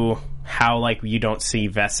to how, like, you don't see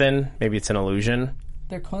Vessen. Maybe it's an illusion.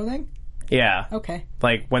 Their clothing? Yeah. Okay.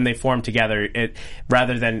 Like, when they form together,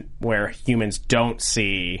 rather than where humans don't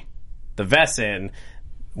see the Vessen,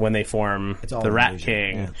 when they form the Rat illusion.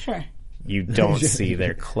 King, Yeah. Sure. you don't see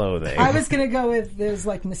their clothing. I was going to go with, there's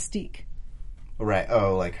like Mystique. Right.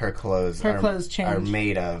 Oh, like her clothes. change. Are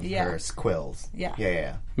made of Yeah. her quills. Yeah.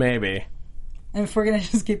 Yeah. Maybe. And if we're going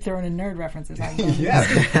to just keep throwing in nerd references, I'm going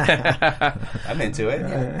Yeah. I'm into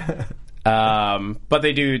it. But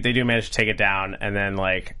they do manage to take it down and then,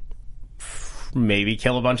 like, maybe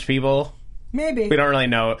kill a bunch of people. Maybe. We don't really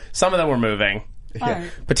know. Some of them were moving. All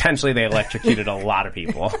right. Potentially they electrocuted a lot of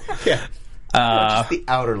people. Yeah. Just the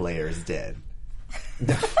outer layer is dead.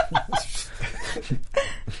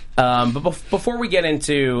 But before we get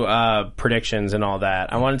into predictions and all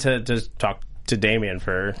that, I wanted to just talk to Damien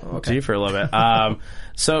to you for a little bit.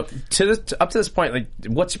 So up to this point, like,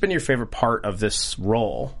 what's been your favorite part of this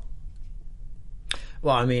role?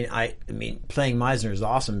 Well, I mean, playing Meisner is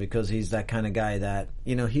awesome because he's that kind of guy that,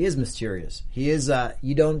 he is mysterious. He is,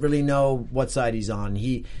 you don't really know what side he's on.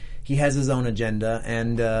 He has his own agenda,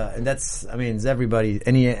 and that's, it's everybody,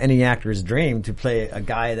 any actor's dream to play a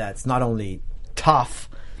guy that's not only tough,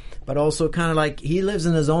 but also kind of like he lives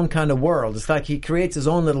in his own kind of world. It's like he creates his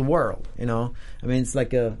own little world, It's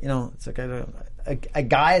like a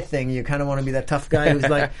guy thing. You kind of want to be that tough guy who's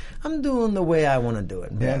like, I'm doing the way I want to do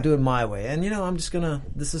it. Yeah. I'm doing it my way. And, I'm just going to,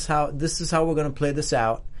 this is how we're going to play this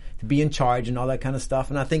out, to be in charge and all that kind of stuff.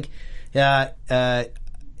 And I think, I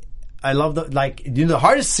love the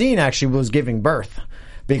hardest scene actually was giving birth.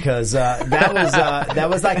 Because that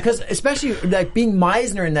was like, because especially like being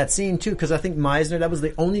Meisner in that scene too, because I think Meisner, that was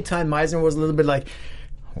the only time Meisner was a little bit like,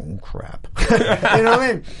 oh crap, you know what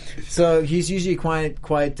I mean? So he's usually quite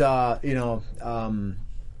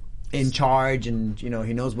in charge, and he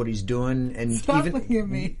knows what he's doing. And Stop looking at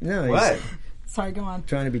me. No, What? Sorry, go on.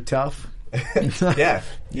 Trying to be tough. Yeah.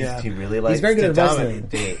 Yeah. He really likes He's very good to at wrestling.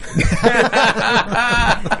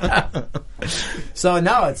 So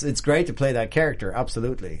no, it's great to play that character,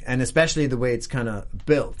 absolutely, and especially the way it's kind of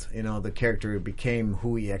built. The character became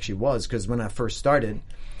who he actually was. Because when I first started,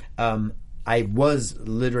 I was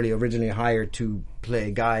literally originally hired to play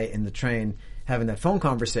a guy in the train having that phone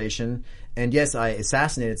conversation, and yes, I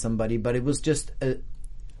assassinated somebody, but it was just a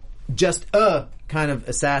kind of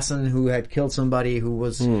assassin who had killed somebody who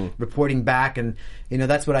was reporting back, and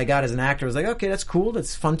that's what I got as an actor. I was like, okay, that's cool,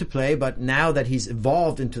 that's fun to play, but now that he's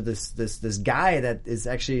evolved into this guy that is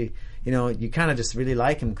actually, you kind of just really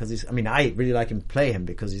like him because I really like him play him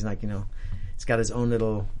because he's like, he's got his own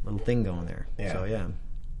little thing going there. Yeah. So yeah.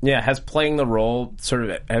 Yeah, has playing the role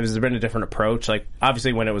has there been a different approach? Like,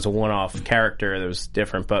 obviously when it was a one-off character, that was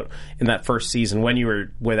different, but in that first season, when you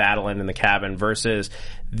were with Adolin in the cabin versus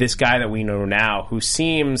this guy that we know now, who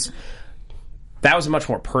seems, that was a much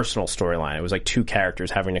more personal storyline. It was like two characters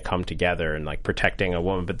having to come together and like protecting a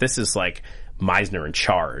woman, but this is like Meisner in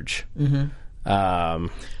charge. Mm-hmm.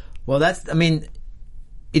 Well,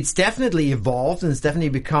 it's definitely evolved, and it's definitely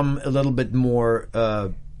become a little bit more,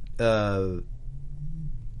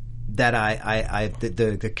 that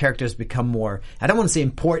the characters become more, I don't want to say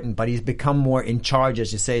important, but he's become more in charge,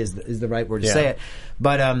 as you say, is the right word to say it.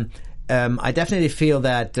 But I definitely feel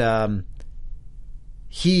that the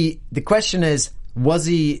question is, was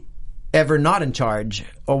he ever not in charge,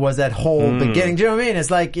 or was that whole beginning? Do you know what I mean? It's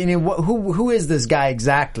like, who is this guy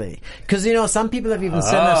exactly? Because some people have even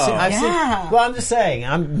said, I've seen. Well, I'm just saying,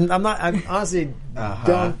 I honestly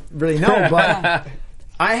don't really know, but.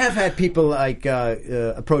 I have had people like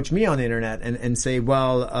approach me on the internet and say,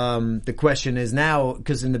 well, the question is now,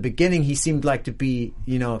 because in the beginning he seemed like to be,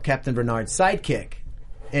 Captain Bernard's sidekick,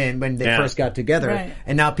 and when they first got together, right.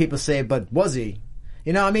 And now people say, but was he?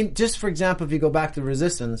 Just for example, if you go back to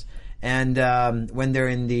Resistance, and when they're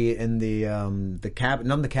in the cabin,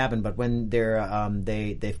 not in the cabin, but when they're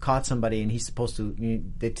they've caught somebody and he's supposed to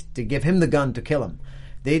to give him the gun to kill him,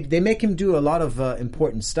 they make him do a lot of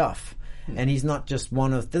important stuff. And he's not just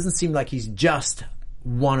doesn't seem like he's just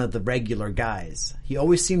one of the regular guys. He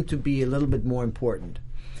always seemed to be a little bit more important.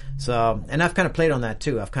 So, and I've kind of played on that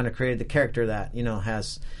too. I've kind of created the character that,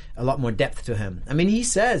 has a lot more depth to him. I mean, he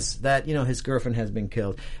says that, his girlfriend has been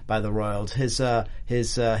killed by the Royals. His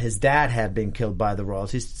dad had been killed by the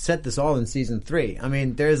Royals. He's said this all in season 3. I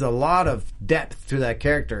mean, there's a lot of depth to that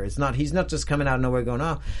character. He's not just coming out of nowhere going,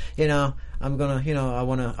 I'm gonna, I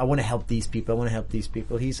want to help these people. I want to help these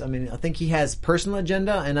people. I think he has personal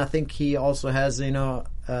agenda, and I think he also has,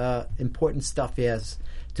 important stuff he has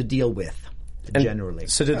to deal with. Generally.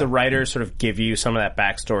 So did the writers sort of give you some of that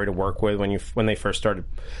backstory to work with when they first started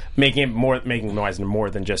making Meisner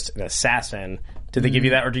more than just an assassin? Did they give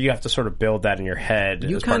you that, or do you have to sort of build that in your head?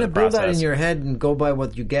 You kind of build that in your head and go by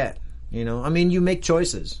what you get. I mean, you make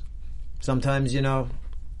choices. Sometimes,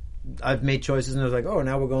 I've made choices and I was like, oh,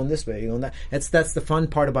 now we're going this way, that. That's the fun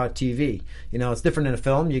part about TV. It's different in a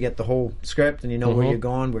film. You get the whole script and you know where you're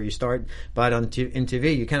going, where you start. But in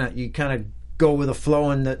TV, you kind of go with a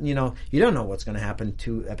flow, and that you don't know what's going to happen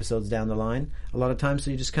 2 episodes down the line a lot of times,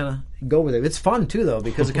 so you just kind of go with it. It's fun too, though,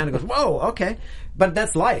 because it kind of goes, whoa, okay. But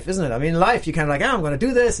that's life, isn't it? I mean, life, you kind of like, I'm going to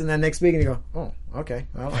do this, and then next week and you go, oh, okay,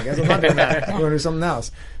 well, I guess I'm not doing that. I'm going to do something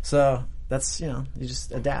else. So that's, you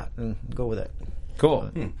just adapt and go with it.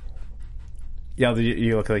 Cool. Yeah,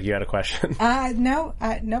 you look like you had a question. Nope.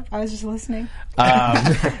 I was just listening.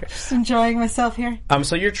 Just enjoying myself here.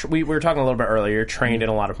 So we were talking a little bit earlier. You're trained in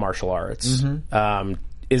a lot of martial arts. Mm-hmm.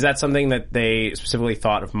 Is that something that they specifically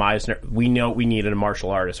thought of Meisner? We know we needed a martial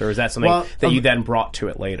artist, or is that something that you then brought to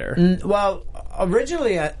it later? Well,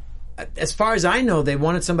 originally, as far as I know, they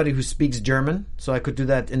wanted somebody who speaks German, so I could do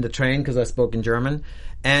that in the train because I spoke in German.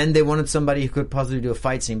 And they wanted somebody who could possibly do a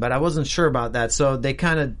fight scene, but I wasn't sure about that. So they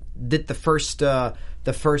kind of did the first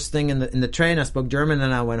thing in the train. I spoke German,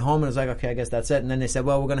 and I went home and I was like, okay, I guess that's it. And then they said,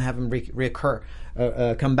 well, we're going to have him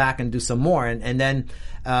come back and do some more. And then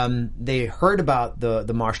they heard about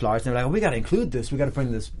the martial arts, and they're like, oh, we got to include this. We got to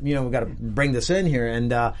bring this. We got to bring this in here.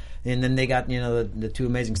 And then they got the 2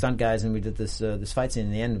 amazing stunt guys, and we did this fight scene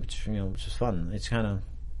in the end, which was fun. It's kind of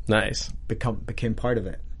nice. Became part of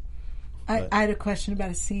it. I had a question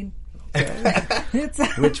about a scene.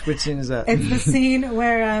 Which scene is that? It's the scene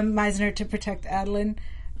where Meisner, to protect Adeline,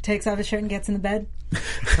 takes off his shirt and gets in the bed.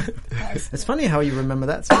 It's funny how you remember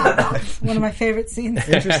that scene. One of my favorite scenes.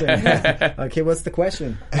 Interesting. Okay, what's the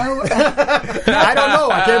question? I don't know.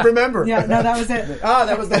 I can't remember. Yeah, no, that was it. Oh,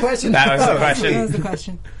 that was the question. That was the question. That was the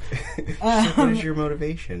question. What is your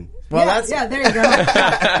motivation? Well, there you go. Go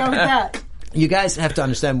with that. You guys have to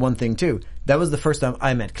understand one thing too. That was the first time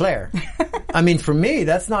I met Claire. I mean, for me,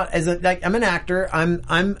 that's not I'm an actor.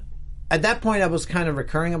 I'm at that point I was kind of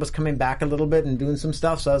recurring. I was coming back a little bit and doing some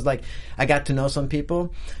stuff. So I was like, I got to know some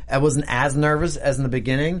people. I wasn't as nervous as in the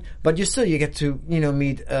beginning, but you get to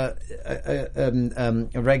meet a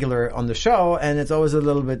regular on the show, and it's always a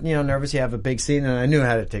little bit nervous. You have a big scene, and I knew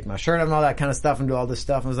how to take my shirt off and all that kind of stuff and do all this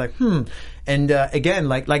stuff. I was like, and again,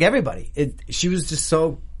 like everybody, she was just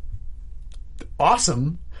so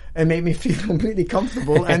awesome and made me feel completely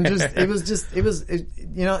comfortable, and it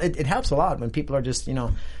helps a lot when people are just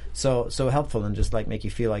so helpful and just like make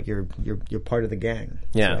you feel like you're part of the gang.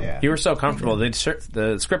 Yeah. You were so comfortable. The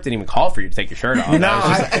script didn't even call for you to take your shirt off. No,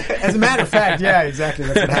 as a matter of fact, yeah, exactly.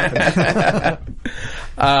 That's what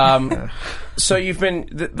happened. So you've been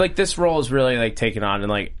this role is really like taken on, and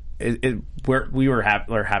like we're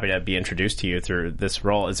happy to be introduced to you through this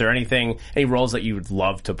role. Is there any roles that you would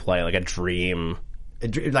love to play, like a dream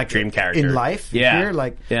character in life? Yeah.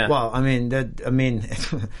 Here? Yeah. Well, I mean,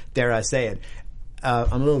 dare I say it?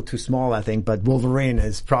 I'm a little too small, I think, but Wolverine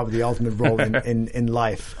is probably the ultimate role in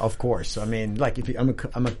life, of course. I mean, like I'm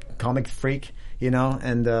a comic freak, and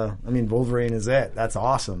I mean, Wolverine is it. That's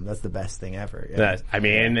awesome. That's the best thing ever. Yeah.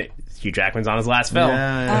 Hugh Jackman's on his last film.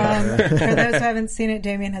 For those who haven't seen it,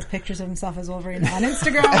 Damien has pictures of himself as Wolverine on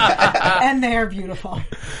Instagram, and they are beautiful.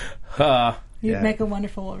 You'd make a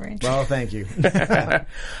wonderful Wolverine. Well, thank you.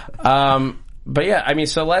 But yeah, I mean,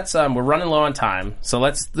 so let's, we're running low on time, so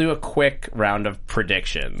let's do a quick round of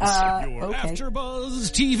predictions. Your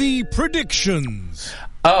AfterBuzz TV predictions.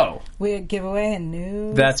 Oh. We had giveaway and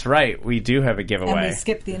news. That's right, we do have a giveaway. And we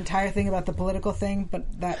skipped the entire thing about the political thing,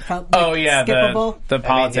 but that felt skippable. The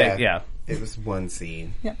politics, yeah. It was one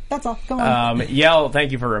scene. Yeah, that's all. Go on. Yell,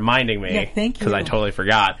 thank you for reminding me. Yeah, thank you. Because I totally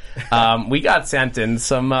forgot. We got sent in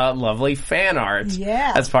some lovely fan art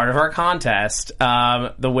as part of our contest.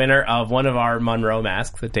 The winner of one of our Monroe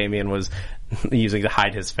masks that Damien was using to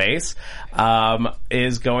hide his face,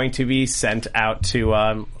 is going to be sent out to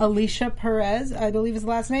Alicia Perez, I believe is the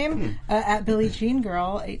last name, at Billie Jean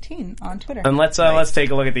Girl 18 on Twitter. And let's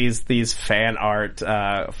take a look at these fan art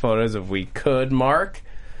photos if we could, Mark.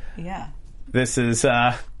 Yeah. This is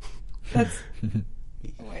Wait,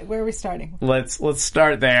 where are we starting? let's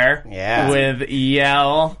start there. Yeah. With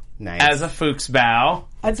Yell Nice. as a Fuchsbau.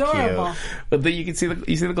 Adorable. But you can see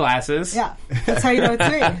the glasses. Yeah, that's how you know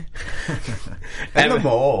it's me. And the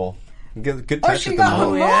mole. Good touch she with the got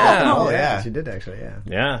mole. the yeah. mole. Oh, yeah. She did actually, yeah.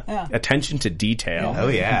 Yeah. Yeah. Attention to detail. Oh,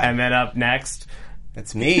 yeah. And then up next,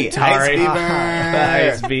 That's me. Tari.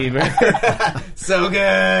 Ice Beaver. Ice Beaver. So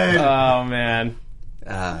good. Oh, man.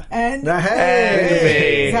 And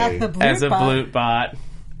Hey. Zach the Blute As a Bot. Blute Bot.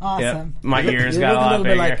 Awesome. Yep. My ears You got look a a lot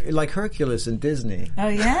little bigger. bit like Hercules in Disney. Oh,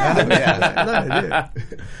 yeah. No, I do.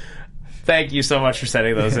 Thank you so much for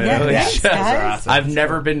sending those in. Yeah, Those thanks, shows are guys. awesome. I've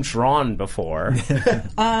never been drawn before.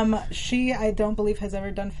 She, I don't believe, has ever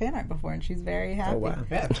done fan art before, and she's very happy. Oh, wow.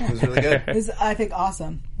 Yeah, it was really good. This is, I think,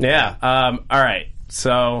 awesome. Yeah. All right.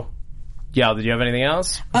 So, Yal, did you have anything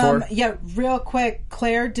else? Before? Yeah, real quick.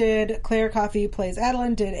 Claire Coffey plays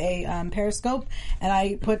Adeline, did a Periscope, and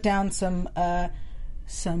I put down some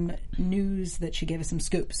news that she gave us, some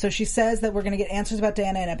scoop. So she says that we're going to get answers about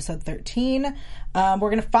Diana in episode 13. We're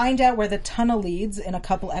going to find out where the tunnel leads in a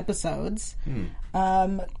couple episodes.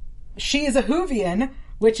 She is a Whovian,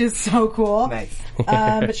 which is so cool. Nice.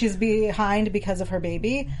 But she's behind because of her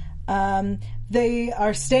baby. They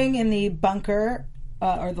are staying in the bunker,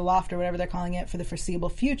 or the loft, or whatever they're calling it, for the foreseeable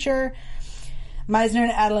future. Meisner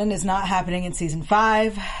and Adeline is not happening in season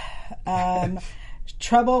 5.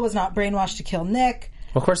 Trouble was not brainwashed to kill Nick.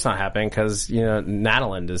 Of course, it's not happening because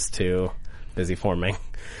Nataland is too busy forming.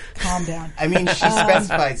 Calm down. I mean, she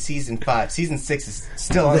specified season 5. Season 6 is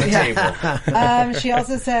still on the table. She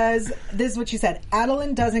also says, this is what she said: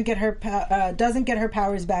 Adeline doesn't get her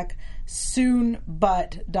powers back soon,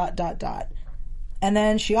 but ... And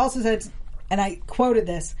then she also said, and I quoted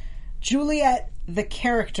this: Juliet, the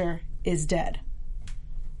character, is dead.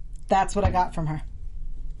 That's what I got from her.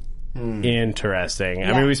 Interesting. I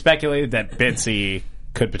Yeah. mean, we speculated that Bitsy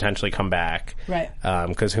could potentially come back. Right.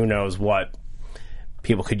 Because who knows what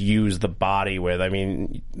people could use the body with. I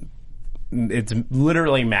mean, it's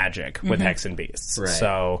literally magic with Hex and Beasts. Right.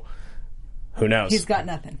 So, who knows? He's got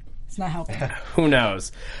nothing. It's not helping. Who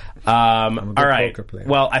knows? All right. poker player.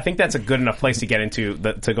 Well, I think that's a good enough place to get into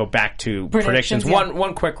to go back to predictions. yeah.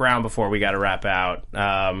 One quick round before we got to wrap out.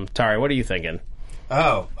 Tari, what are you thinking?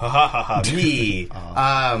 Oh, me. Did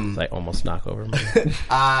I almost knock over me?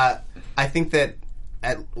 I think that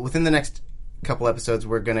within the next couple episodes,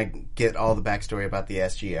 we're going to get all the backstory about the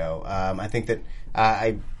SGO. I think that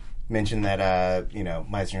I mentioned that,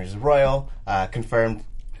 Meisner is royal, confirmed.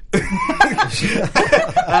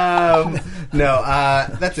 No,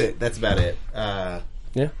 that's it. That's about it.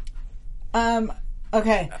 Yeah.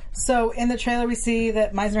 Okay, so in the trailer we see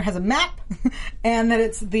that Meisner has a map, and that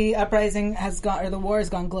it's the uprising has gone, or the war has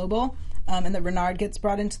gone global, and that Renard gets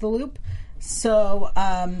brought into the loop. So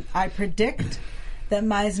I predict that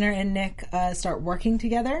Meisner and Nick start working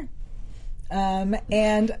together,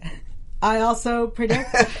 and I also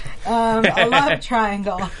predict a love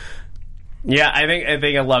triangle. Yeah, I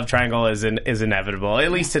think a love triangle is inevitable, at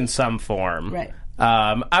least in some form. Right.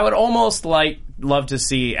 I would almost love to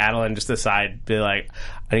see Adeline just decide, be like,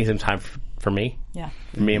 I need some time for me. Yeah.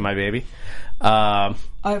 For me and my baby. I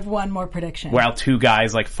have one more prediction. While two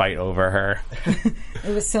guys fight over her.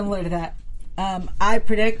 It was similar to that. I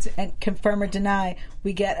predict and confirm or deny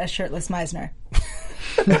we get a shirtless Meisner.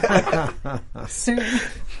 Soon.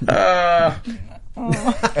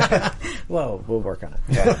 Well, we'll work on it.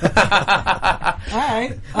 All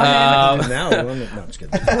right. Now, no, just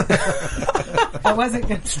kidding. I wasn't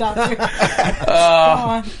going to stop you. Go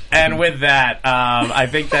on. And with that, I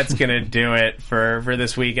think that's going to do it for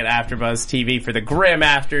this week at AfterBuzz TV for the Grimm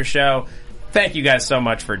After Show. Thank you guys so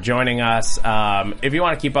much for joining us. If you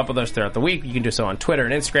want to keep up with us throughout the week, you can do so on Twitter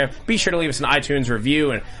and Instagram. Be sure to leave us an iTunes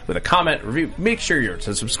review and with a comment review. Make sure you're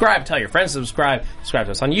to subscribe. Tell your friends to subscribe. Subscribe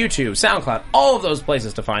to us on YouTube, SoundCloud, all of those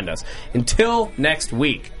places to find us. Until next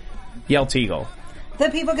week, Yell Teagle. The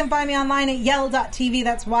people can find me online at yell.tv.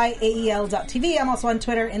 That's YAEL.tv. I'm also on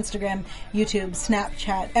Twitter, Instagram, YouTube,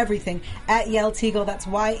 Snapchat, everything. At Yell Teagle. That's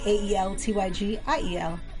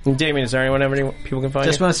YAELTYGIEL. Damien, is there anyone people can find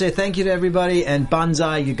Just you? want to say thank you to everybody, and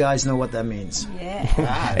Banzai, you guys know what that means.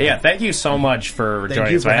 Yeah. Yeah, thank you so much for Thank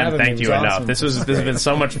joining you us. for I haven't having thanked me. you It was enough. awesome. This has been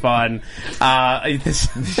so much fun. This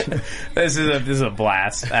is a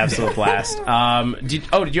blast, absolute blast. Did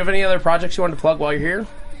you have any other projects you wanted to plug while you're here?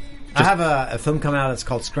 I have a film coming out. It's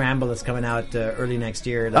called Scramble. It's coming out early next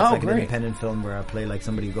year. That's Oh, like an great. independent film where I play like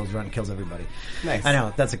somebody who goes around and kills everybody. Nice. I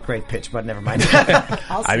know that's a great pitch, but never mind.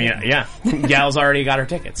 I'll I see mean, it. yeah. Gal's already got her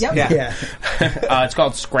tickets. Yep. yeah. It's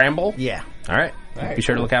called Scramble. Yeah. All right. right, Be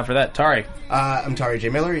sure to cool. look out for that. Tari. I'm Tari J.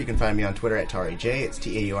 Miller. You can find me on Twitter at Tari J. It's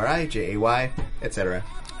Taurijay, etc.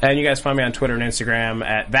 And you guys find me on Twitter and Instagram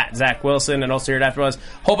at that Zach Wilson, and also here at AfterBuzz.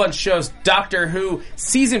 Whole bunch of shows. Doctor Who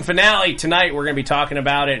season finale tonight. We're going to be talking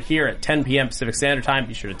about it here at 10 p.m. Pacific Standard Time.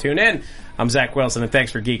 Be sure to tune in. I'm Zach Wilson, and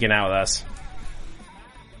thanks for geeking out with us.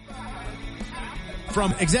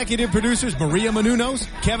 From executive producers Maria Menounos,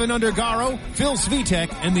 Kevin Undergaro, Phil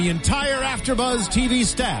Svitek, and the entire AfterBuzz TV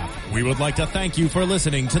staff, we would like to thank you for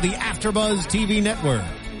listening to the AfterBuzz TV network.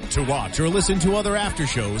 To watch or listen to other after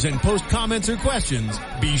shows and post comments or questions,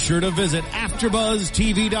 be sure to visit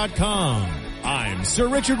AfterBuzzTV.com. I'm Sir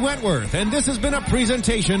Richard Wentworth, and this has been a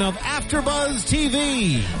presentation of AfterBuzz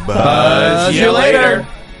TV. Buzz you later.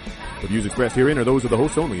 The views expressed herein are those of the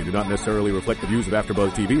host only and do not necessarily reflect the views of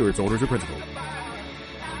AfterBuzz TV or its owners or principals.